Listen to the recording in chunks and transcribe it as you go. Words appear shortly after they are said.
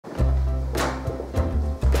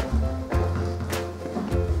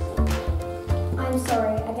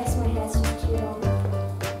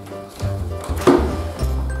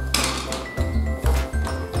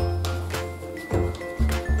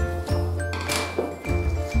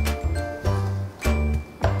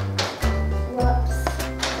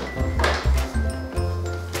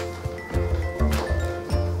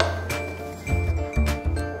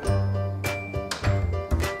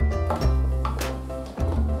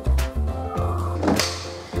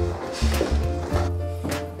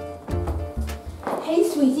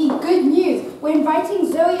We're inviting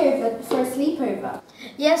Zoe over for a sleepover.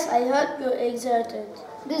 Yes, I heard you're exerted.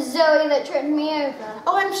 The Zoe that tripped me over.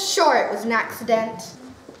 Oh, I'm sure it was an accident.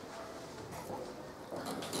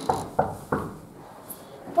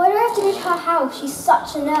 Why do I have to go to her house? She's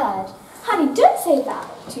such a nerd. Honey, don't say that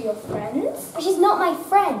to your friends. But she's not my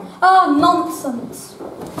friend. Oh, nonsense.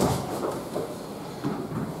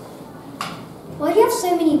 Why do you have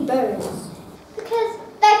so many bows? Because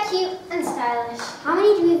they're cute and stylish. How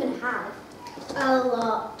many do you even have? A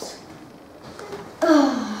lot. I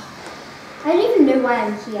don't even know why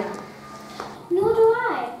I'm here. Nor do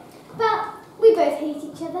I. But we both hate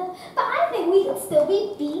each other. But I think we can still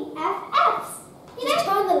be BFFs. You know? Just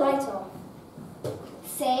turn the light off.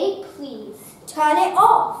 Say please. Turn it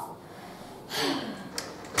off.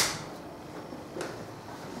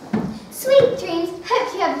 Sweet dreams.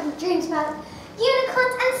 Hope you have dreams about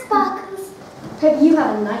unicorns and sparkles. Hope you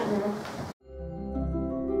have a nightmare.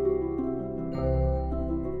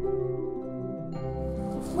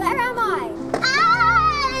 Where am I?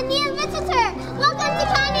 Ah, a new visitor. Welcome to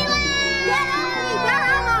Candyland. Where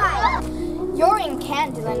am I? You're in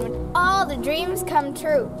Candyland when all the dreams come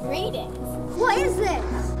true. Greetings. What is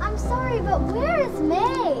this? I'm sorry, but where is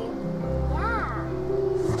May? Yeah.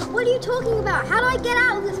 What are you talking about? How do I get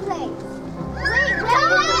out of this place? Wait, where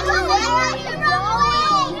are you going?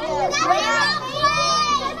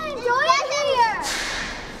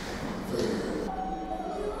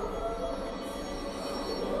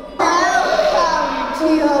 Welcome to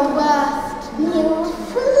your worst meal.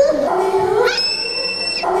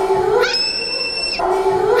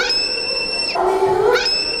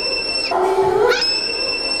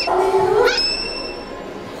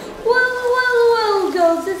 Well,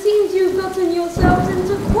 girls, it seems you've gotten yourselves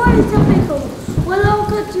into quite a pickle. Well, I'll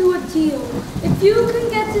cut you a deal. If you can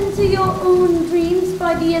get into your own dreams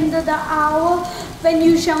by the end of the hour, then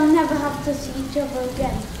you shall never have to see each other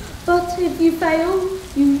again. But if you fail,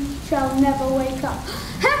 you shall never wake up.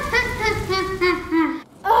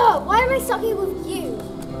 Oh, why am I stuck here with you?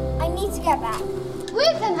 I need to get back. We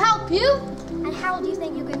can help you. And how do you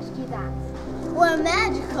think you're going to do that? We're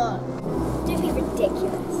magical. Don't be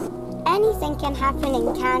ridiculous. Anything can happen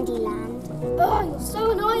in Candyland. Oh, you're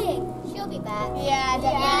so annoying. She'll be back. Yeah.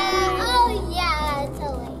 Oh, yeah,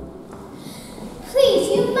 totally. Please,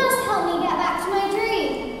 you must help me get back to my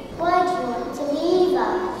dream. Why do you want to leave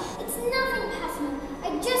us? It's nothing personal.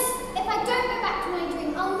 If I don't go back to my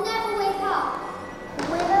dream, I'll never wake up.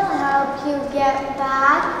 We'll help you get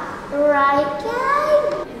back, right,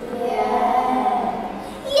 guys?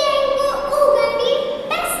 Yay, we're all gonna be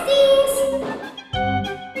besties.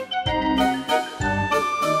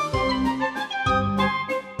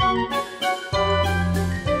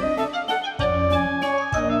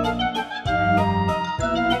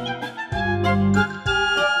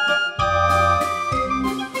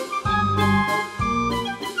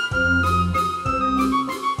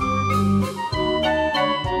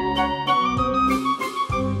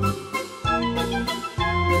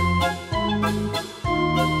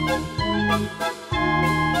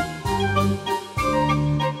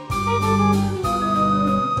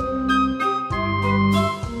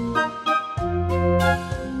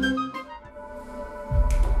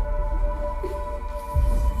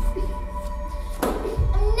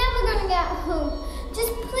 I'm never gonna get home.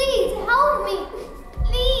 Just please help me.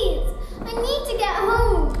 Please. I need to get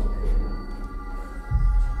home.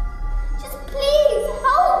 Just please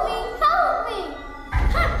help me. Help me.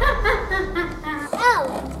 Oh,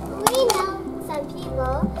 we know some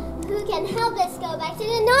people who can help us go back to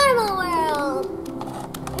the normal world.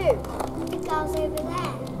 Who? The girls over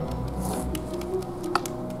there.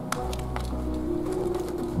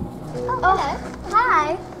 Oh, hello.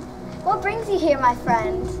 Hi. What brings you here, my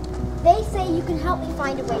friend? They say you can help me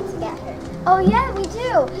find a way to get home. Oh yeah, we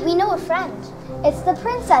do. We know a friend. It's the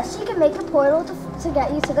princess. She can make a portal to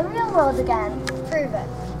get you to the real world again. Prove it.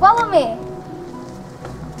 Follow me.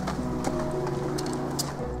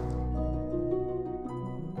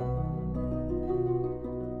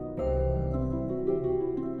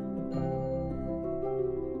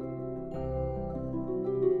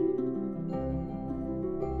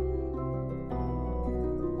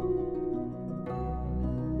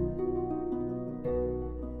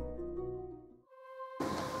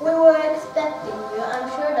 We were expecting you. I'm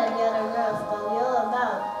sure that the other girls told you all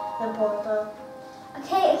about the portal.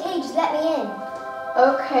 Okay, just let me in.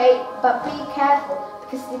 Okay, but be careful,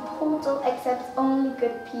 because the portal accepts only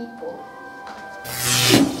good people.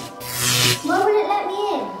 Why wouldn't it let me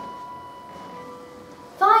in?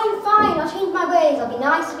 Fine, I'll change my ways. I'll be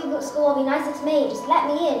nice to people at school, I'll be nicer to me. Just let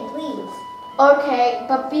me in, please. Okay,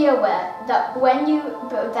 but be aware that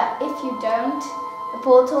if you don't, the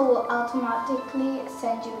portal will automatically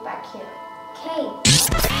send you back here. Okay.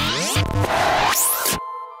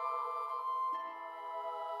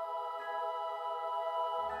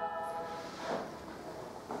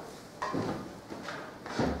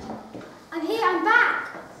 I'm here, I'm back!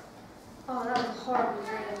 Oh, that was a horrible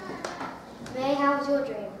dream. May, how was your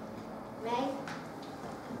dream? May?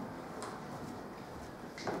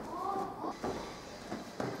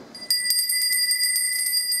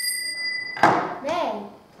 May?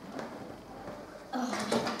 Oh,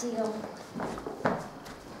 big deal.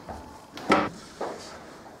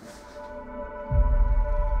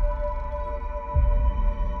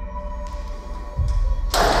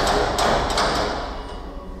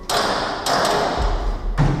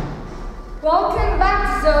 Welcome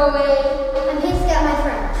back, Zoe. I'm here to get my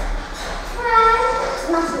friend. Friend?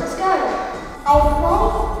 Smash, let's go. I'm afraid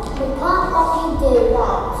we can't let you do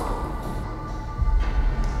that.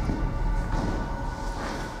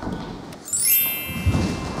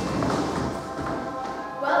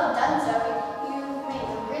 Well done, Zoe. You've made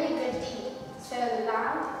a really good deed. So now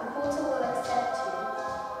the portal will accept you.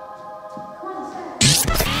 Come on, let's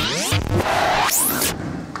go.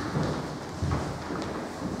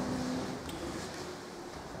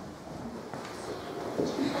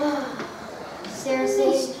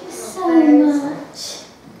 Seriously? Thank you so much.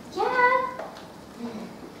 Yeah.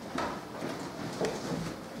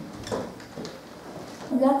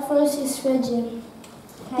 Black Forest is frigid.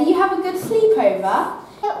 Did you have a good sleepover?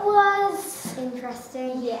 It was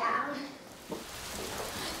interesting. Yeah.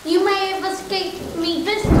 You may have escaped me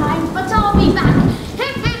this time, but I'll be back